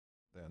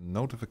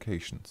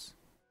Notifications.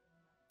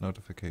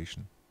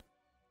 Notification.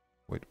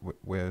 Wait,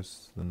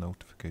 where's the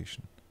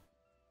notification?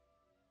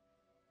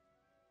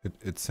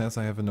 It says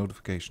I have a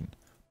notification,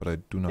 but I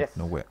do not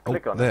know where.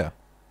 Click on there. it.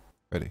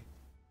 Ready.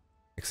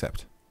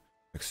 Accept.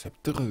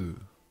 Accept.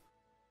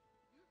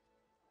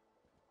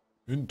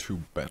 Into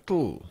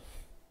battle.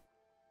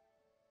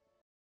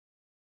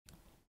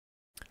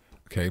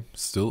 Okay,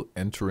 still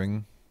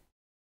entering.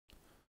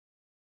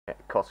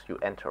 Because you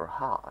enter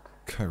hard.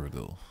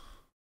 Cyrodiil.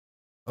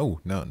 Oh,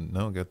 now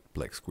I got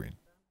black screen.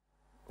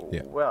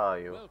 Yeah. Where are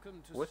you?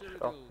 Which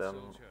of them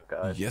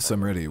guys? Yes,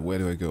 I'm ready. Where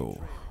do I go?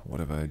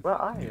 What have I? Where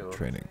are you?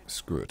 Training.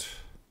 Screw it.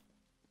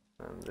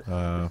 This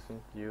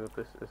isn't you.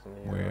 This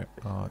isn't you. Where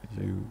are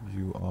you?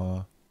 You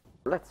are.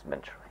 Let's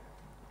venture.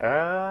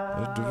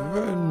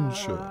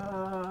 Adventure.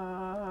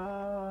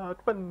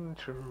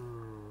 Adventure.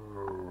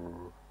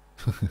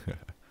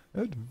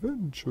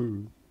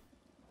 Adventure.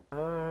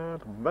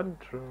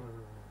 Adventure.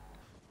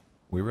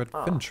 We're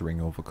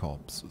adventuring over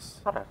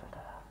corpses.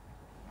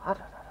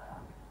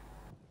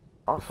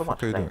 Oh, so What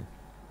much are you flame.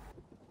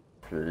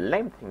 doing?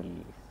 Flame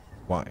thingies.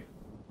 Why?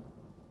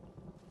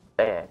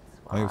 That's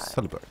Are why. you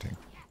celebrating?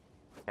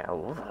 Ja,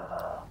 oh,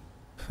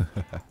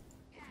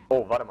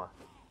 warte mal.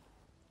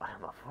 Warte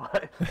mal,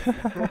 what?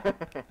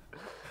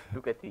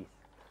 Look at these.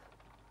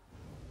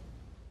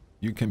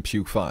 You can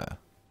puke fire.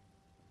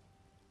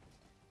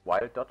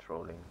 Wild dodge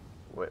rolling.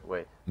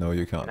 Wait. No,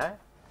 you can't. Can I?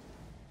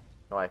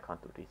 No, I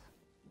can't do these.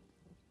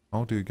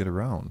 How do you get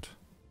around?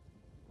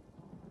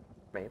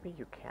 Maybe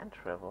you can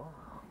travel.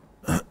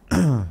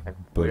 And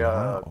But we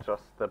are how?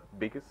 just the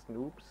biggest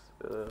noobs.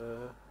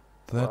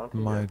 That around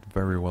here. might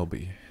very well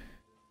be.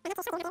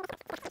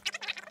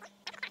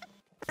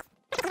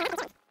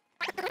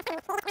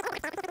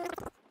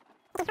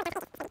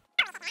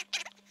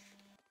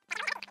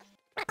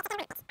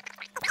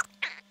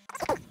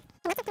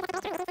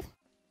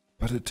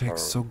 But it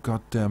takes so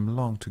goddamn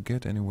long to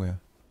get anywhere.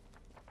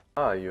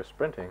 Ah, you're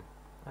sprinting.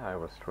 I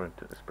was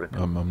sprinting.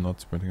 I'm not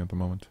sprinting at the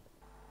moment.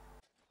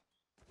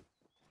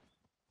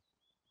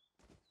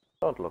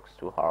 Don't look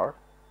too hard.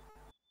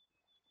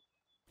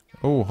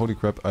 Oh, holy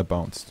crap, I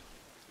bounced.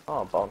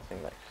 Oh,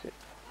 bouncing like shit.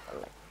 I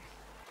like.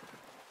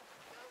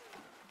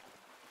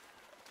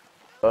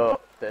 Oh,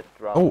 that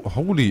drum. Oh,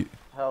 holy...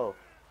 Hell.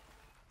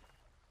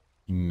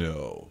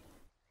 No.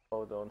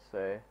 Oh, don't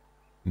say.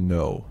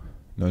 No.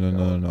 No, no,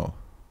 no, no, no.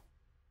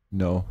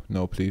 No,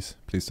 no, please.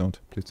 Please don't.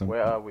 Please don't.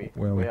 Where are we?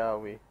 Where are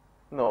we?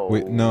 No.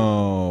 Wait,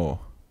 no.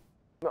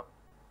 No.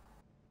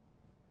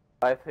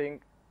 I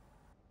think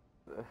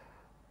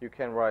you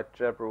can write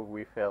Jabru,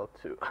 we failed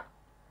too.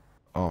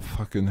 Oh,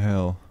 fucking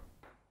hell.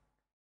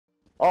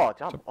 Oh,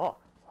 jump! Oh!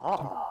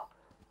 Oh!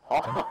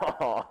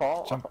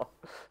 Oh! Jump.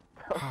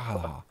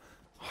 Ah.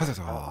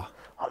 Hada.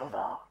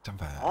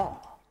 Jumping.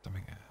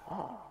 Jumping.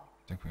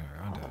 Jumping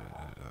around.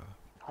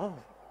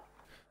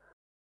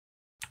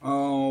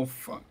 Oh,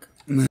 fuck.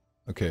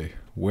 Okay,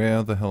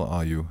 where the hell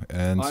are you?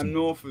 And I'm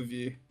north of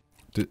you.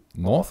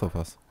 north of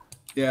us?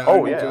 Yeah.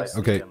 Oh, I'm yeah. just-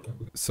 Okay,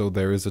 so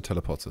there is a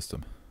teleport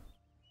system.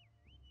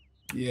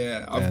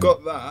 Yeah, I've And-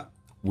 got that.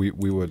 We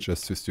were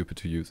just too stupid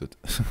to use it.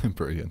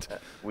 Brilliant.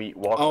 We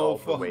walked Oh, all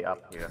the fuck. way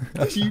up here.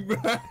 you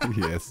ran.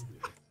 Yes.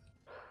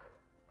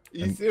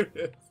 You And-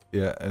 serious?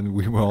 Yeah, and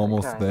we were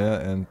almost Okay.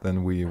 there, and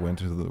then we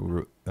went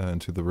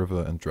into the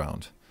river and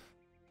drowned.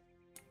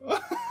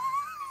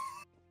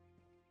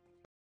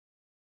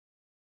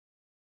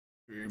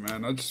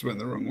 Man, I just went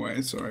the wrong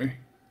way, sorry.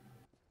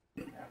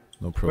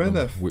 No problem.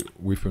 the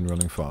We've been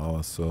running for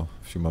hours, so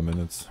a few more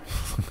minutes.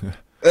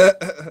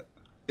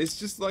 It's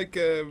just like,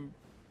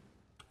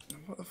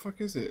 what the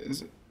fuck is it?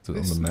 Is it Is it on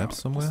this the map now?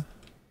 somewhere?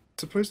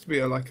 It's supposed to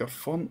be like a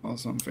font or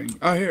something.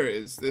 Oh, here it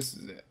is. This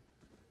is it.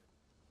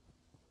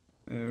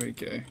 There we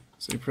go.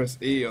 So you press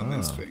E on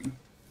this Ah. thing.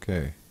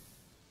 Okay.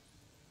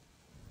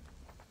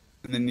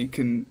 And then you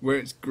can, where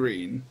it's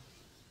green,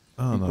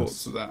 Oh, you port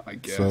nice. to that, I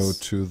guess. So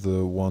to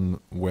the one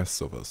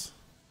west of us.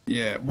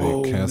 yeah, The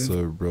whoa,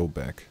 Castle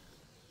Rollback.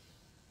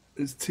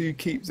 there's two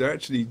keeps. They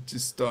actually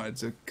just started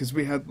to, because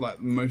we had like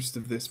most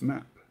of this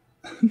map.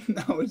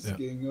 Now it's Yeah.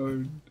 getting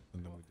owned.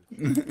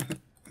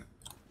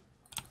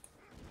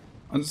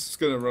 I'm just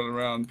gonna run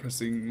around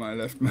pressing my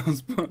left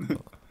mouse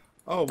button.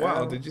 Oh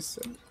wow, did you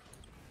say?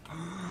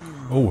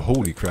 Oh,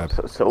 holy crap.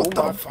 So What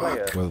the much fuck?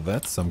 player. Well,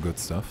 that's some good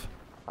stuff.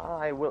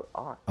 I will.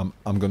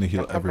 I'm gonna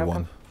heal Come, come,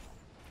 everyone.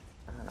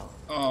 I don't know.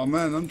 Oh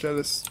man, I'm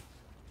jealous.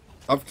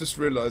 I've just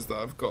realised that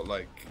I've got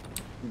like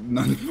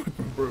none of my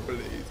proper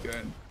abilities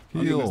going.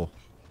 I'm gonna- Heal.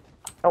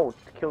 Oh,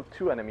 killed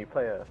 2 enemy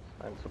players.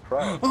 I'm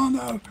surprised. Oh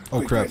no! Oh,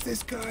 Quick, crap. where's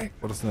this guy?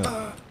 What is that?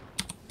 I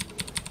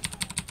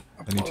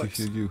need to bollocks.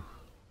 heal you.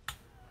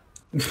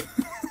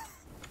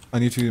 I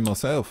need to heal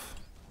myself.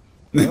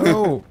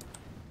 No!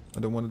 I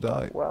don't want to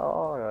die. Well,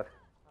 oh god.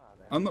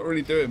 I'm not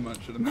really doing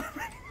much at the moment.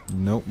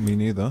 Nope, me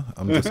neither.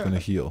 I'm just gonna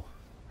heal.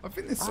 I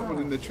think there's someone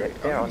in the tree. yeah,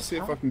 I'm gonna on see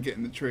if I can get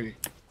in the tree.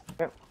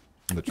 In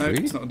the No, tree?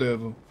 it's not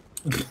doable.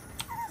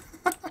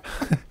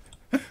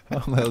 How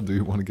the hell do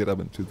you want to get up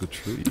into the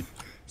tree?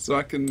 So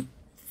I can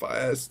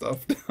fire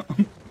stuff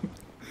down.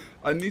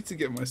 I need to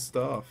get my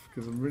staff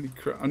because I'm really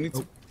crap. I need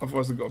to.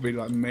 Otherwise, I've got to be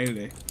like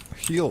melee.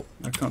 Heal.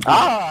 I can't. Do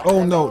that.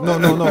 Oh no, no,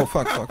 no, no!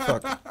 Fuck, fuck,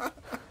 fuck!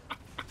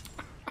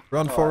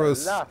 Run,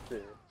 Forrest! I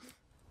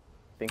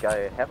think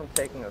I haven't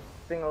taken a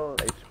single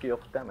HP of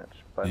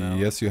damage by now.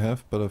 Yes, you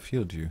have, but I've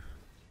healed you.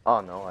 Oh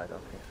no, I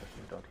don't think so.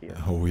 You don't heal.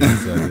 Oh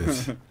yes, I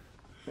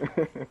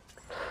did.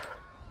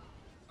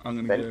 I'm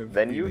gonna go.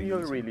 Then you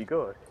heal really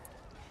good.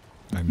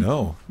 I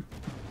know.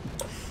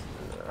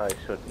 I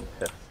shouldn't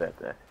have said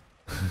that.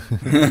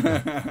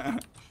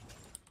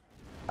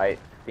 I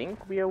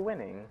think we are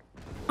winning.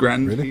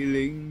 Grand Really?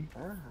 healing.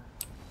 Ah.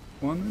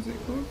 One is it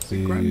called? Is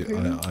it grand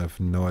healing? I have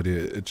no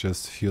idea. It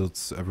just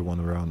heals everyone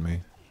around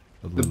me.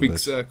 A The little big bit.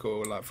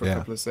 circle, like for a Yeah.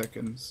 couple of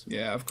seconds.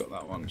 Yeah, I've got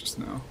that one just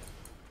now.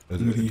 It,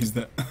 I'm gonna it, use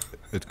that.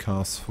 it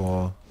casts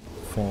for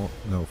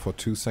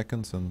 2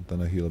 seconds and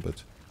then I heal a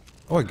bit.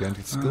 Oh, I gained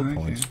a skill okay.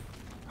 point.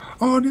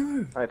 Oh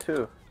no! I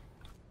too.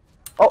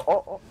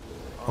 Oh.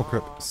 Oh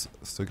crap!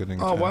 Still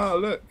getting. Oh attacked. wow!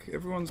 Look,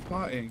 everyone's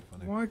partying.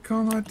 Funny. Why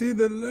can't I do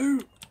the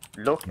loot?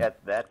 Look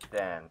at that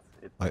dance.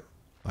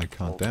 I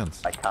can't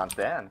dance. I can't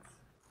dance.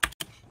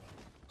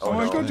 Oh,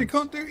 my no. god, you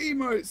can't do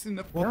emotes in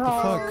the. What the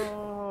fuck?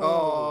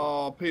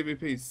 Oh,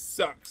 PvP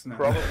sucks now.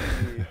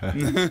 Probably.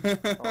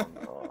 Oh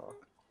no.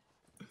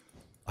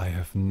 I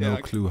have no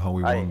Yeah, clue how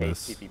we I won hate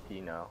this.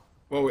 PvP now.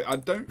 Well, I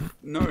don't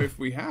know if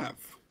we have.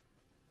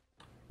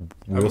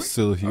 We're we?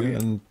 still here Okay.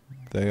 and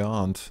they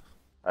aren't.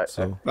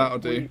 So That'll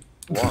do.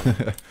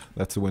 Won.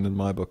 that's a win in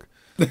my book.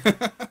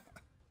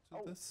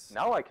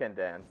 Now I can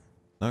dance.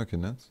 Now I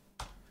can dance.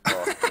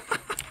 Oh.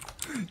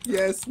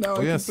 Yes, now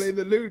I yes. can play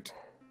the loot.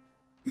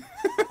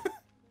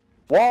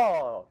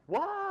 Whoa!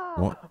 Wow!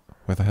 What?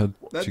 Where the hell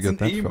That's did you an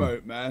get that emote,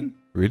 from? man.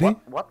 Really?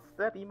 What's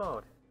that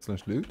emote?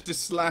 Slash loot?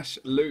 Just slash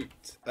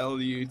loot.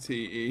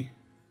 L-U-T-E.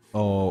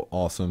 Oh,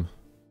 awesome.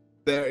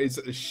 There is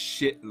a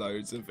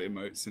shitloads of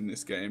emotes in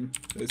this game.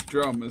 There's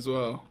drum as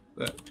well.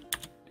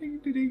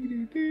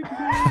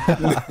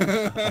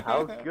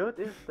 How good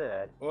is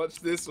that? Watch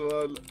this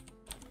one.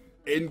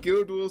 In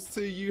Guild Wars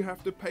 2, you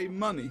have to pay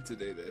money to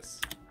do this.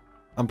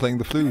 I'm playing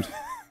the flute.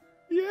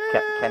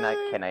 Yeah.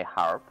 Can I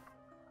harp?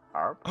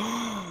 Harp?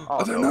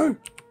 I don't know.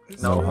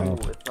 It's No, No not-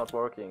 harp. it's not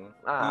working.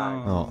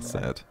 Ah, Oh,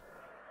 sad.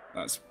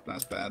 That's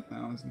bad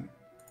now, isn't it?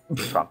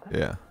 trumpet.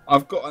 Yeah.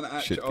 I've got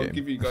an Shit actual. I'll game.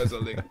 give you guys a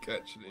link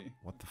actually.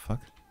 What the fuck?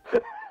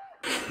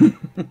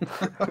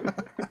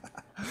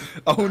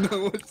 Oh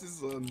no, what's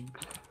this one?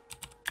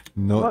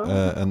 No,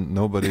 and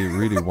nobody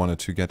really wanted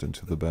to get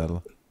into the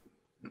battle.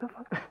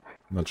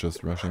 Not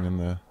just rushing in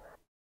there.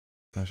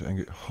 Dash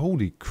angry.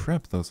 Holy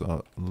crap, those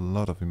are a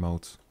lot of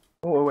emotes.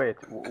 Oh wait,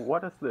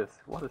 what is this?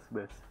 What is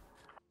this?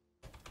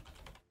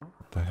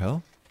 What the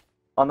hell?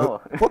 Oh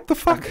no, What the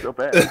fuck? so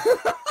bad.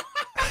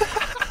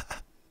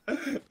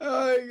 Oh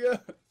my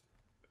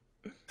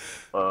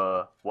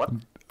god. What?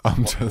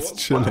 I'm just what?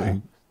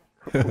 chilling.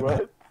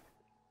 What?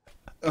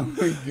 Oh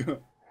my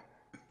god.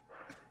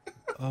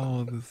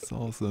 Oh, this is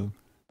awesome.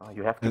 Oh,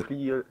 you have to feel.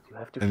 You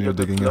have to and feel you're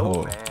the digging a flow,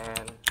 hole.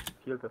 man.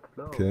 Feel the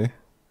flow. Okay.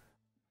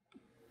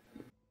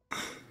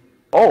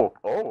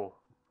 Oh!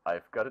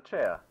 I've got a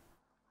chair.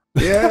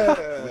 Yeah.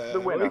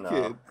 the winner now.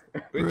 wicked.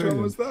 Which one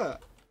Brilliant. was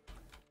that?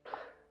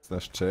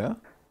 Slash chair?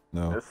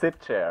 No. A sit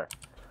chair.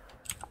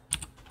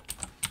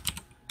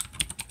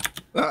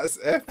 That's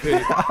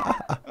epic.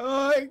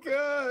 Oh my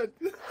god.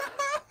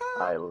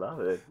 I love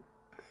it.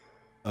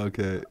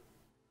 Okay.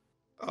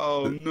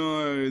 Oh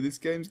no, this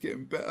game's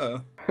getting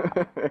better.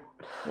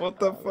 What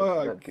the That's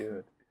fuck? not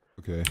good.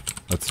 Okay.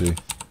 Let's see.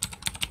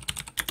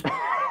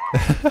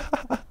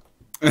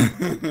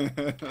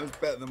 That's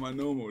better than my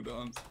normal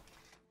dance.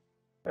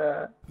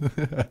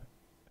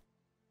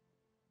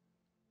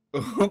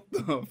 What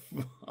the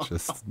fuck?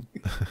 Just,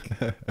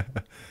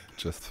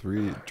 just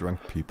 3 drunk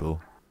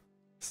people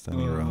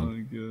standing Oh around.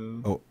 my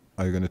god. Oh,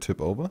 are you gonna tip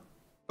over?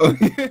 Oh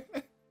yeah.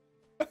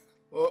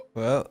 Oh,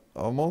 Well,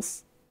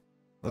 almost.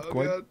 Not oh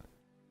quite. god.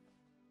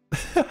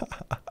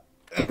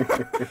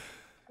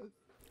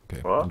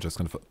 Okay, What? I'm just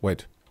gonna.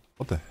 Wait.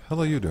 What the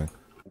hell are you doing?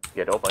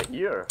 Get over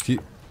here.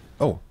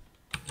 Oh,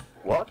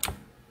 What?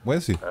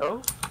 where's he?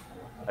 Oh?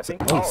 I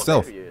think. Oh, Oh,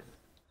 stealth. there he is.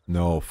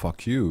 No,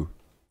 fuck you.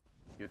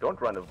 You don't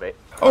run away.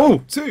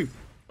 Oh, 2.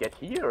 Get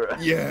here.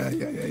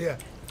 Yeah.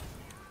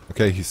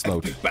 Okay, he's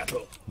slowed. Epic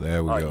battle.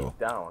 There we Oh, go.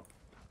 he's down.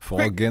 4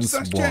 Quick, against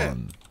slash chair.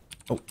 1.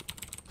 Oh.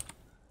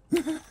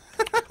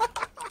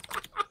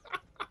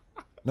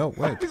 No,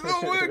 wait. It's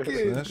not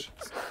working. Slash,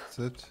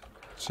 sit,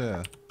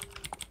 chair.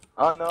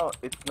 Oh no,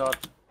 it's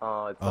not.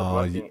 Oh, it's not Oh,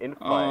 working in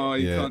Oh, fire.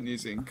 you Yeah. can't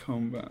use it in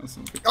combat or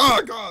something.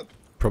 Oh god.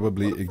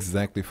 Probably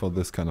exactly for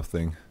this kind of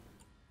thing.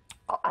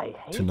 Oh, I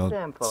hate To not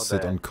them for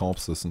sit that. on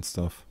corpses and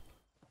stuff.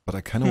 But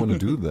I kind of want to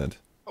do that.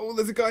 Oh,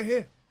 there's a guy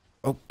here.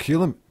 Oh,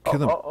 kill him!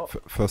 Kill him! oh.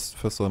 First,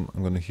 I'm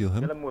gonna heal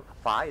him. Kill him with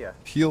fire.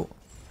 Heal.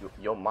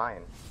 You're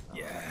mine.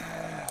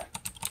 Yeah.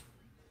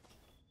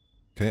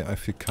 Okay, I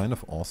feel kind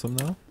of awesome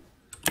now.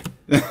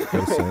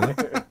 Gotta say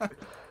that.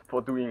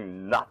 For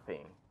doing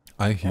nothing.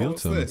 I Oh, healed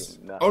what's him. this?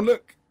 No. Oh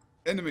look,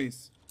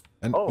 enemies.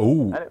 And Oh,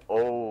 oh, and-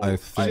 oh. I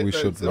think we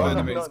should There's no run.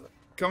 enemies.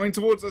 Coming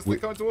towards us. They're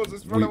coming towards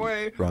us. Run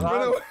away. Run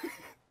Run away.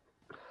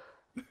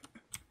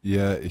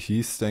 Yeah,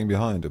 he's staying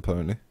behind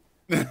apparently.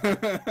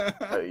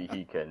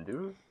 He can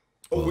do.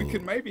 Oh, we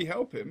could maybe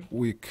help him.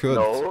 We could,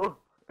 No.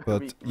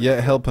 but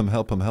yeah, help him.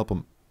 How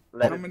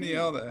many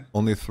are there?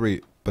 Only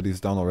 3, but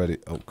he's down already.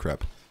 Oh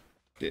crap!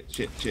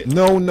 Shit.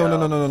 No.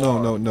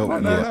 No.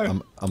 Yeah,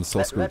 I'm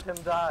so screwed. Let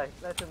him die.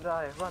 Let him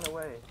die. Run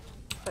away.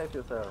 Save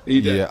yourself.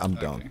 Yeah, I'm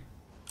down.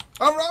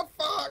 Oh,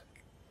 fuck!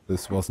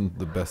 This wasn't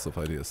the best of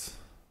ideas.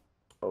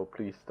 Oh,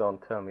 please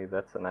don't tell me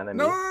that's an enemy.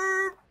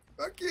 No!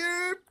 Fuck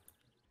you!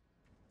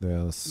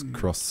 There's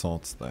crossed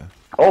swords there.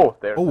 Oh,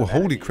 there's Oh, an holy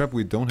enemy. crap!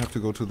 We don't have to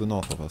go to the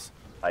north of us.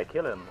 I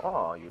kill him.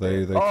 Oh, you They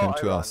did. came I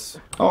to run. us.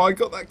 Oh, I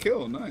got that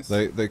kill. Nice.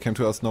 They came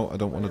to us. No, I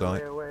don't want to die.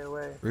 Away.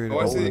 Really Oh,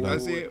 I don't see. wanna I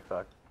die. see it.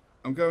 Fuck.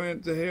 I'm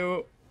going to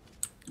heal.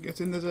 Get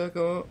in the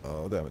circle.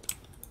 Oh damn it!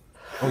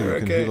 Oh, you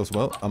can Okay. heal as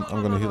well. I'm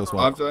gonna heal as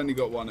well. I've only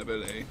got one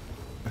ability.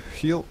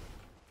 Heal.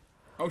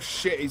 Oh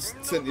shit, he's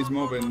sent his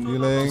mob in.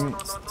 Healing.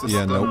 to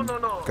Yeah, stun.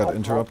 no. Got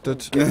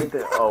interrupted.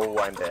 Oh,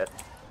 I'm dead.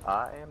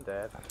 I am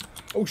dead.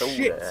 Oh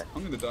shit! there.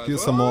 I'm gonna die. Heal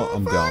as some well. more.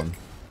 I'm fuck. down.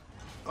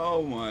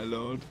 Oh my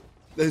lord.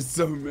 There's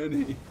so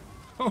many.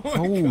 Oh my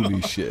Holy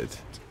god.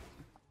 shit!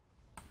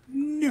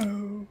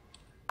 No.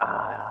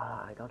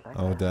 I don't like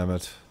Oh that. damn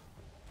it!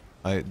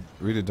 I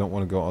really don't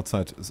want to go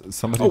outside.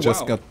 Somebody Oh,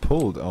 just wow. got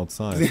pulled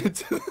outside.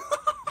 Did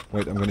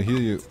Wait, I'm gonna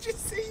heal you. you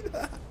see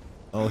that?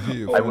 I'll heal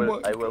you. Oh I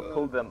my will God.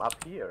 pull them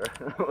up here.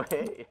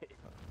 Wait.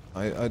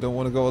 I don't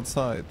want to go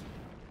outside.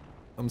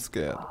 I'm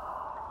scared.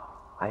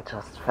 I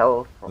just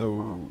fell from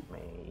No.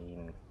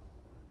 main.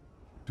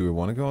 Do we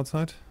want to go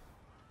outside?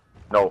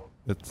 No.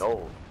 It's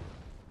No.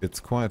 it's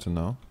quieter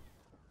now.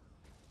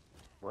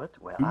 What?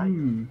 Where are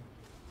you?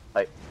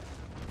 I.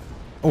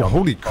 Oh, Don't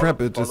holy follow-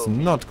 crap! It is follow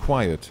me. not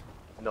quiet.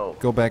 No.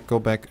 Go back. Go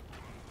back.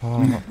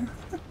 Oh.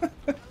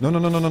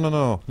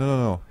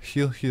 No.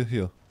 Heal.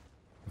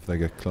 If they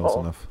get close Oh.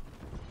 enough.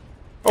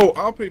 Oh,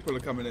 our people are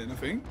coming in, I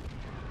think.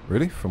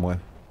 Really? From where?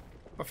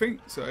 I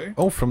think so.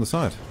 Oh, from the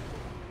side.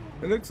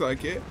 It looks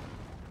like it.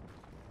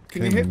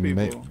 Can Okay, you hit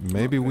people?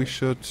 maybe we Okay.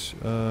 should.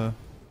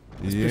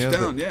 Push Yeah.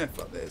 down, yeah,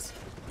 fuck this.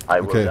 I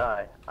will Okay.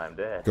 die. I'm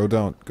dead. Go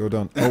down.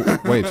 Oh,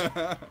 wait.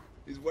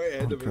 He's way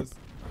ahead Oh, of crap. us.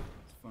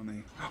 It's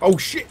funny. Oh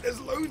shit, there's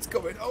loads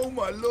coming. Oh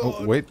my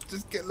lord. wait.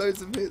 Just get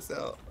loads of hits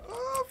out.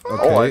 Oh, fuck.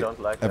 Okay, Oh, I don't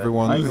like that.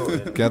 everyone I go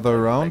in gather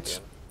and back around. in.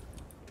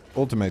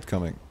 Ultimate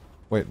coming.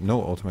 Wait,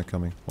 no ultimate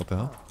coming. What the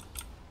hell?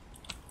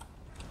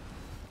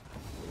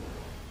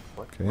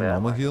 What? Okay, Where am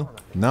normal I? heal.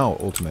 Now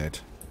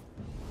ultimate.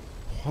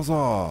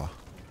 Huzzah!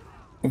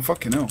 Oh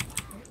fucking hell.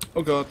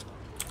 Oh god.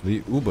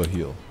 The Uber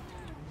heal.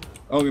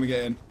 Oh, I'm gonna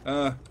get in.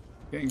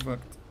 Getting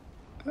fucked.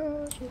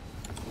 Shit.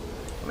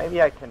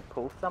 Maybe I can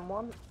pull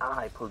someone?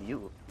 I pull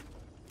you.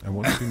 I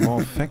want to be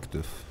more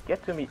effective.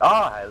 Get to me.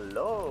 Ah,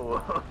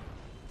 hello.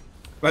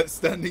 But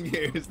standing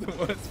here is the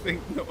worst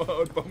thing in the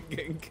world, but I'm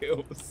getting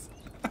kills.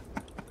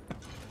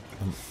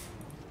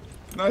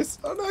 Nice.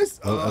 Oh, nice.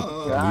 Well,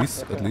 Oh.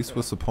 at least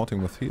we're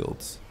supporting with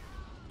heals.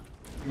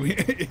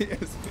 Yes,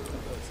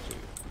 that's true.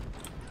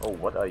 Oh,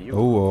 what are you?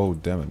 Oh,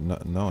 damn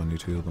it. Now I need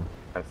to heal them.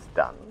 I'm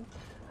stunned.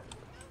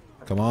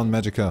 Come on,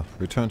 Magica.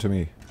 Return to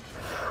me.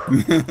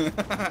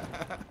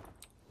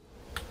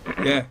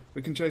 Yeah,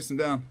 we can chase them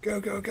down.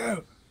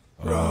 Go.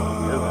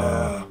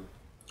 Oh,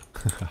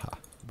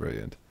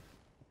 brilliant.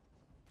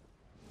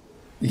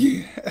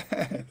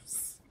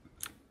 Yes.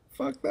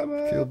 Fuck them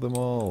up. Killed them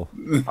all.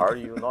 Are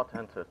you not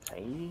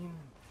entertained?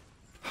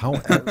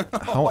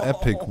 How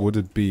epic would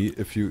it be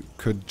if you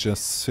could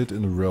just sit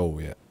in a row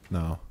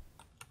now?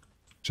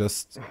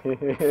 Just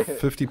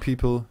 50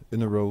 people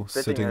in a row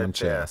sitting in a on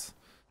chair. chairs.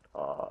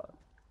 Oh,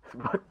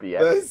 it would be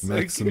epic. That's so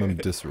Maximum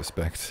good.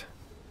 disrespect.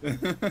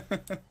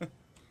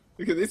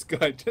 Look at this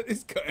guy.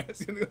 This guy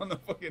is gonna go on the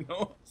fucking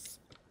horse.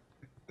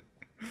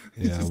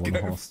 Yeah, Just one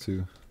go. horse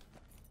too.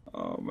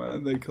 Oh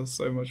man, they cost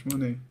so much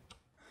money.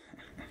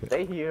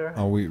 Stay here.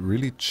 Are we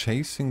really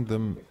chasing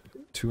them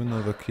to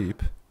another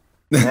keep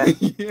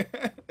Yes.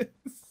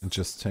 and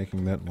just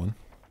taking that one?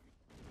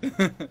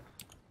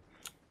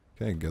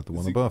 Okay, get the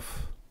one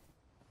above.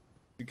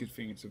 A good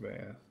thing it's a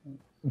bear.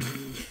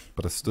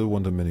 But I still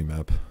want a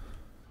minimap.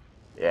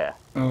 Yeah.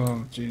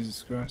 Oh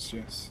Jesus Christ,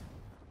 yes.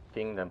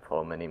 Kingdom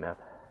for minimap.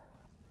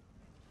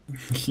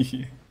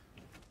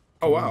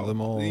 Oh wow.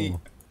 Them all.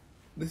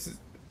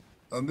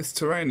 This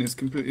terrain is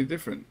completely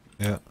different.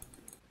 Yeah.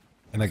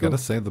 And I Cool.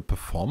 gotta say, the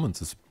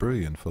performance is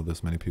brilliant for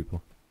this many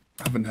people.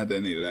 I haven't had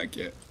any lag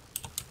yet.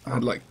 I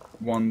had like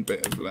one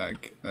bit of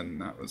lag, and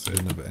that was I it.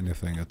 didn't have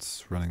anything,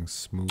 it's running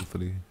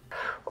smoothly.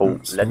 Oh,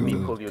 That's let me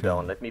good. pull you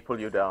down. Let me pull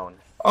you down.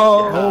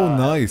 Oh Oh,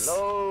 nice!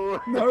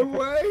 No. no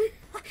way!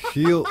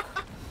 Heal!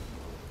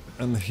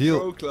 And heal!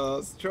 Troll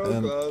class, troll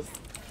And- class.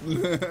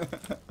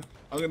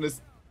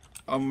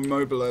 I'm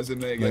mobilizing.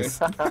 There you Nice.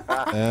 go.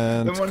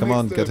 And The one come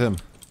on, next to get him. him!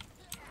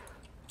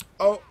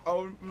 Oh,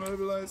 I'll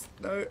mobilize.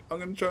 No, I'm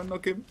gonna try and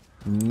knock him.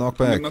 Knock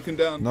I'm gonna back! knock him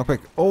down. Knock back!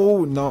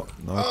 Oh, no!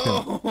 Knock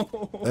him!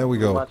 Oh. There we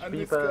Too go! much And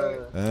this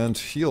people. And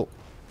heal!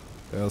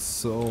 There are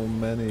so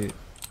many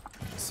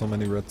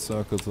red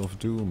circles of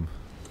doom.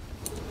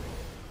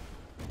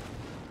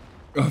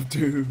 Of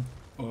doom.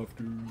 Of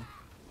doom.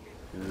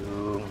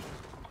 Doom.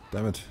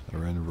 Damn it! I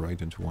ran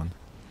right into one.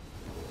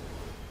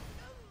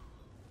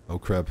 Oh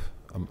crap!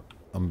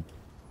 I'm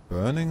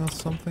burning or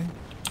something.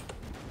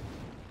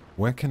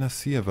 Where can I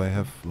see if I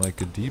have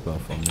like a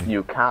debuff on me?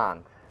 You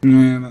can't.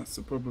 Yeah, that's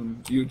the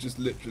problem. You just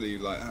literally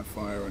like have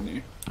fire on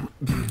you.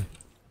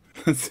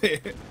 That's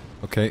it.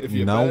 Okay, If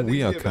you're now burning,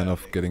 we are you're kind of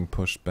burning. getting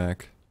pushed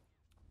back.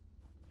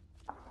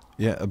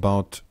 Yeah,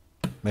 about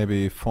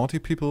maybe 40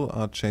 people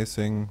are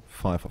chasing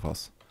 5 of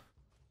us.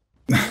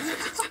 I'm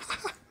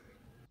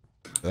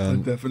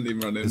And definitely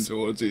running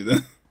towards you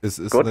then. is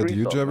Good that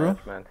you, resource Jabra?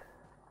 management.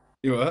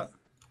 You what?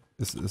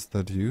 Is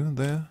that you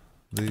there?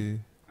 The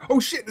Oh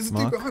shit, there's a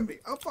dude Mark? behind me.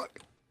 Oh fuck.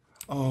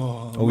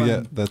 Oh, Oh man.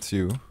 yeah, that's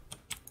you.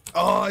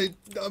 Oh, I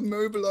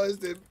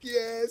mobilized him.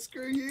 Yeah,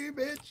 screw you,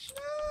 bitch.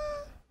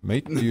 Ah.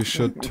 Mate, you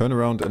should turn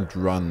around and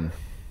run.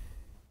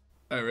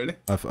 Oh, really?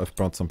 I've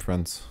brought some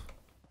friends.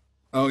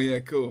 Oh, yeah,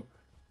 cool.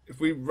 If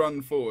we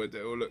run forward,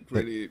 it will look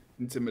really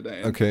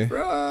intimidating. Okay.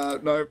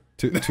 No,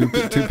 Two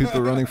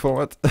people running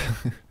forward.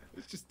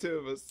 it's just 2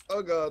 of us.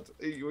 Oh god,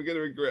 we're gonna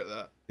regret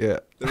that. Yeah.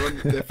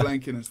 They're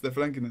flanking us. They're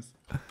flanking us.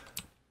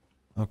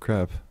 Oh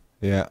crap.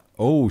 Yeah.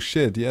 Oh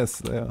shit, yes,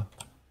 they are.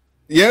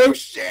 Yo,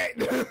 shit!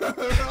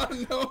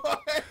 Run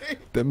away!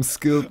 Them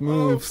skilled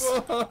moves.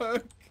 Oh,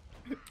 fuck.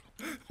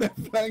 They're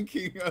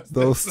flanking us.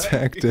 Those they're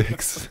flanking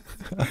tactics.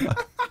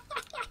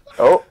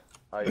 Oh,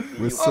 I see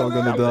We're you. so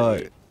gonna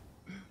die.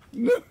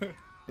 No.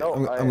 No,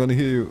 I'm gonna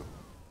hear you.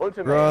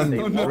 ultimate. Run, They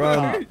No, no,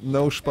 run.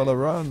 no. No Spaller,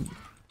 run.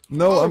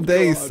 No, Oh, I'm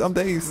dazed. God. I'm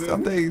dazed.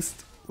 I'm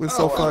dazed. We're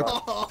so fucked.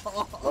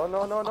 Oh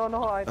no! I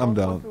don't I'm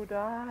down. want to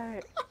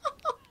die.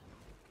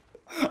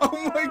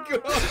 Oh my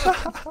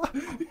god!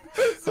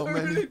 So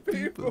many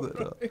people that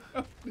are. running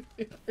up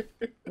here.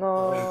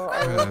 No,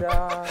 I will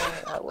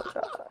die. I will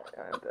die.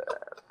 I'm dead.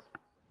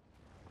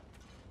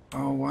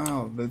 Oh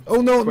wow.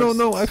 Oh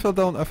no, I fell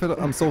down.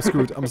 I'm so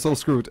screwed. I'm so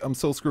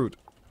screwed.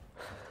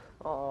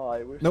 Oh,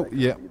 I wish No, I could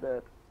yeah. see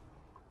that.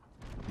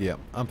 Yeah,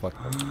 I'm fucked.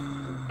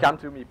 Come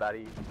to me,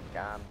 buddy.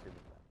 Come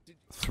to me.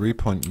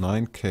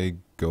 3.9k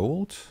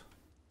gold?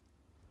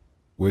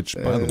 Which,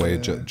 by the way,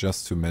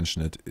 just to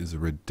mention it, is a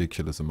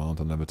ridiculous amount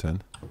on level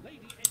 10.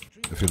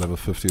 If you're level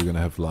 50, you're gonna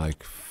have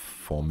like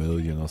 4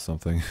 million or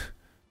something.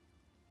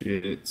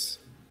 It's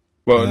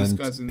well, this And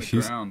guy's in the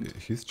he's, ground.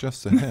 he's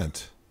just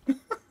ahead.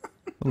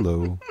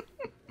 Hello.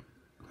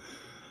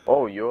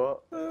 Oh, you're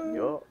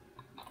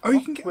Oh,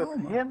 you can get with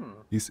armor. him.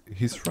 He's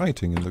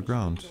writing in the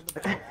ground.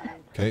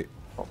 Okay,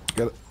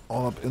 get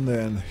all up in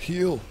there and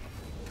heal.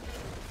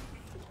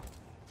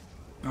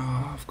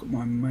 Oh, I've got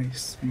my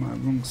mace. My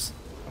wrong.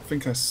 I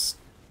think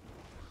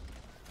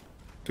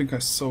I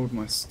sold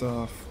my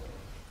staff.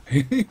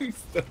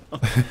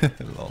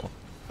 Lol.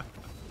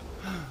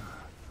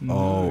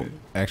 Oh,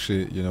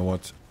 actually, you know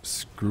what?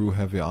 Screw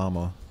heavy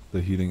armor. The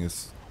healing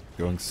is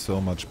going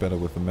so much better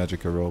with the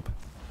magica rope.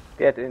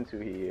 Get into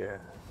here.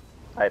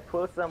 I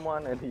pull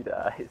someone and he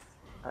dies.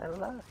 I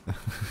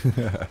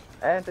laugh.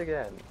 And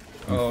again.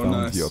 Oh, found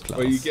nice. your Well,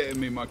 you're class. getting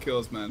me my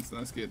kills, man. So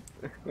that's good.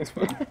 That's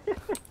fine.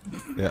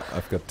 Yeah,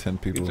 I've got 10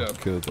 people Good job.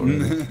 killed already.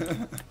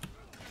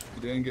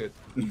 You're doing good.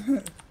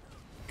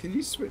 Can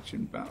you switch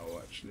in battle,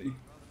 actually?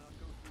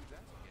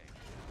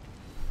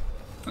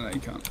 Oh, no, you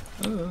can't.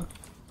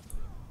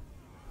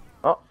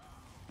 Oh,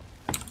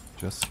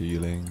 Just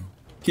healing.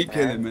 Keep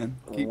killing, and man.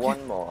 Keep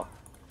one more.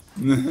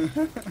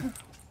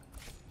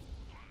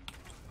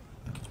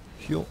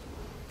 Heal.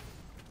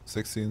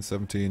 16,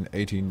 17,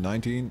 18,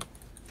 19.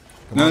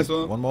 Come Nice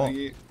on, one more. Thank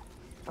you.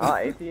 Ah,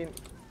 18.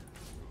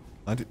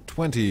 19,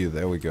 20,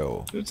 there we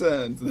go.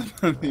 Return to the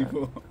family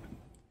war.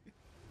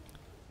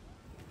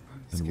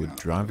 And we're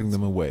driving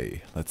them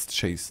away. Let's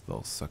chase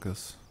those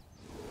suckers.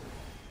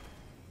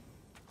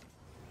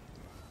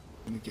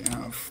 I'm gonna get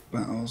out of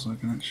battle so I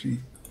can actually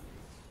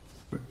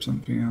whip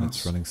something else.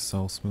 It's running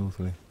so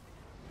smoothly.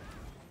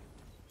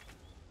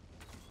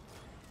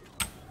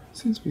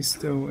 Seems to be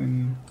still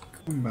in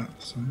combat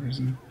for some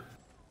reason.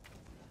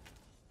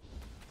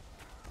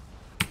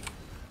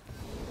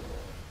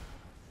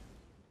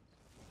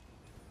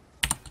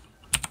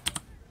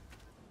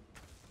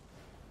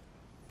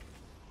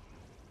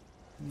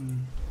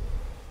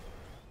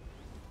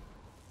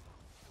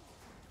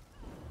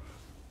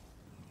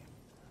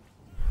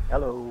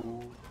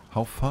 Hello.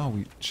 How far are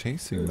we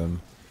chasing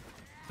them?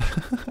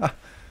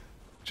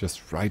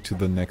 Just right to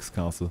the next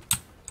castle.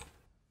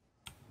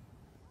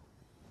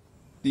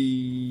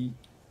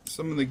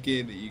 Some of the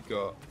gear that you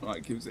got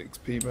like gives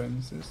XP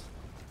bonuses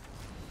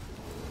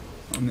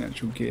on the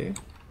actual gear.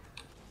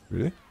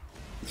 Really?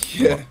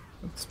 Yeah,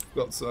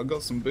 I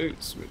got some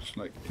boots which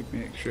like give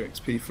me extra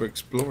XP for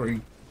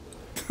exploring.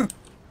 Oh,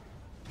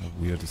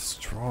 we are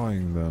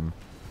destroying them.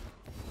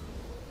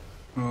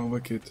 Oh,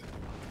 wicked!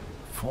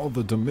 For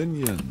the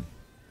Dominion.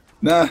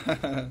 Nah.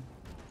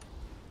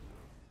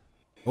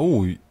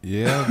 Oh,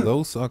 yeah,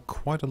 those are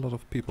quite a lot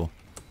of people.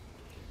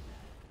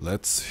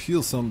 Let's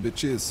heal some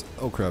bitches.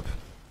 Oh crap.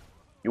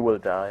 You will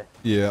die.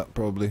 Yeah,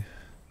 probably.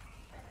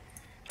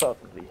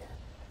 Certainly.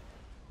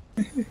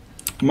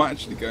 Might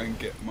actually go and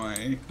get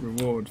my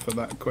reward for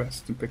that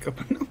quest and pick up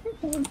another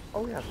one.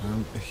 Oh yeah.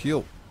 And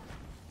heal.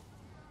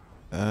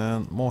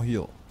 And more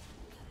heal.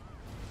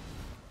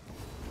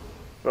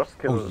 First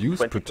kill Oh, use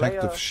 20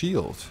 protective player.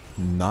 shield.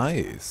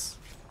 Nice.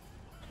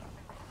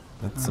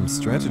 That's some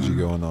strategy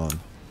going on.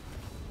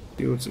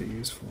 Shields are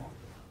useful.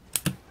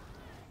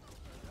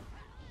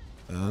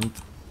 And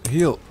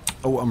heal.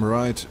 Oh, I'm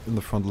right in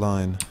the front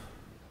line.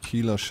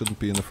 Healer shouldn't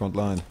be in the front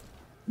line.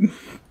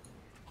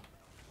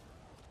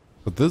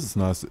 But this is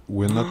nice.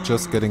 We're not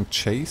just getting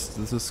chased.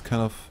 This is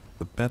kind of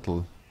a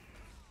battle.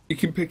 You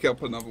can pick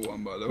up another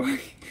one, by the way.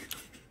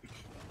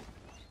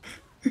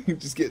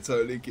 Just get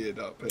totally geared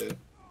up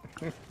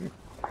here.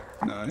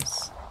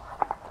 Nice.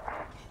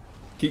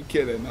 Keep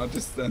killing, I'll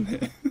just stand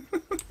here.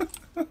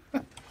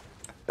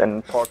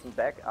 Then port them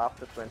back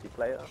after 20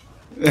 player.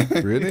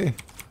 Really?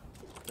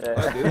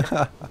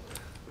 Yeah.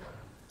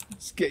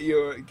 Just get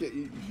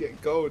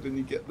gold and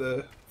you get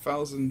the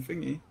 1,000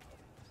 thingy.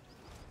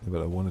 Yeah,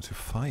 but I wanted to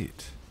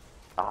fight.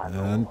 Ah,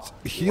 no. And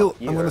You heal. are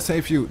I'm gonna here.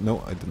 save you.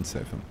 No, I didn't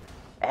save him.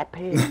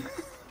 Epic.